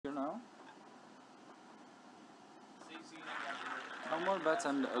bets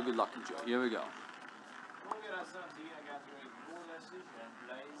and good luck, enjoy. Here we go.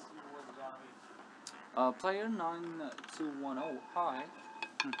 Player 9210, hi.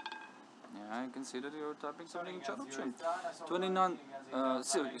 Yeah, I can see that you're typing something in chat option.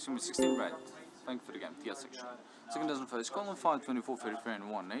 16 red. Thank you for the game, TS section. Second dozen face, column 5, 24, 33, and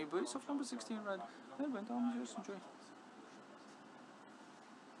 1. A base of number 16 red. Hey, went on, just enjoy.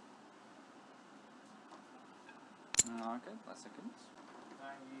 Okay, last seconds.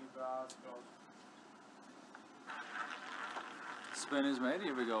 Spin is made,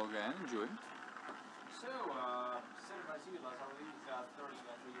 here we go again, enjoy. So,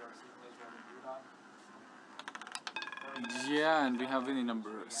 yeah, and we have winning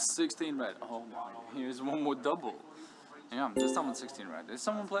number 16 red. Oh my, here's one more double. Yeah, this time on 16 red. Is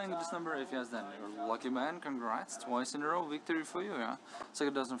someone playing with this number? If yes, then you're a lucky man. Congrats, twice in a row, victory for you, yeah.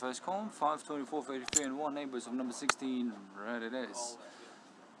 Second dozen first column, 5, 24, 33, and 1. Neighbors of number 16 red it is.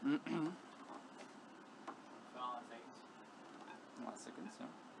 Last seconds, yeah.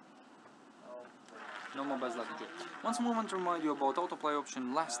 No more best luck. Once more, I want to remind you about autoplay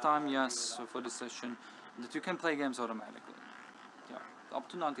option. Last time, yes, for this session, that you can play games automatically. Yeah, up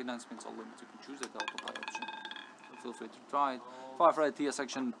to 99 spins all limits. You can choose that autoplay option. So feel free to try it. 5 red TS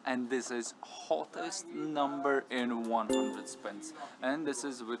section, and this is hottest number in 100 spins. And this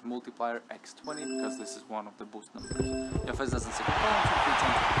is with multiplier x20 because this is one of the boost numbers. Yeah, first doesn't second column, 3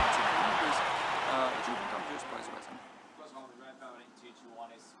 times numbers. Achievement on just price button.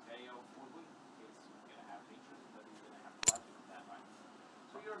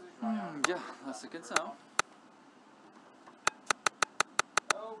 Yeah, last seconds now.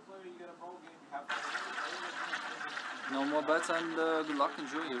 No more bets and good luck,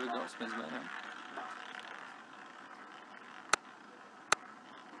 enjoy. Here we go, spins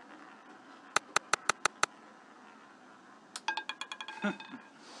better.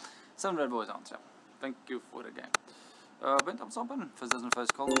 Seven red boys answer. Thank you for the game. Bent up open. First dozen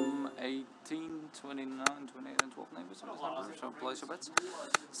first column 18, 29, 28, and 12 neighbors. So place your bets.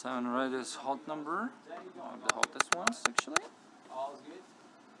 7 red is hot number. One of the hottest ones actually.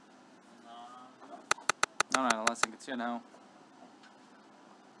 Alright, I think it's here now.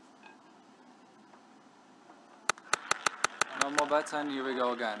 No more bets and here we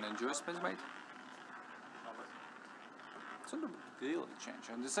go again. Enjoy spins, mate. It's not a big deal to change,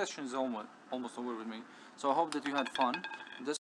 and the session is almost over with me. So I hope that you had fun. This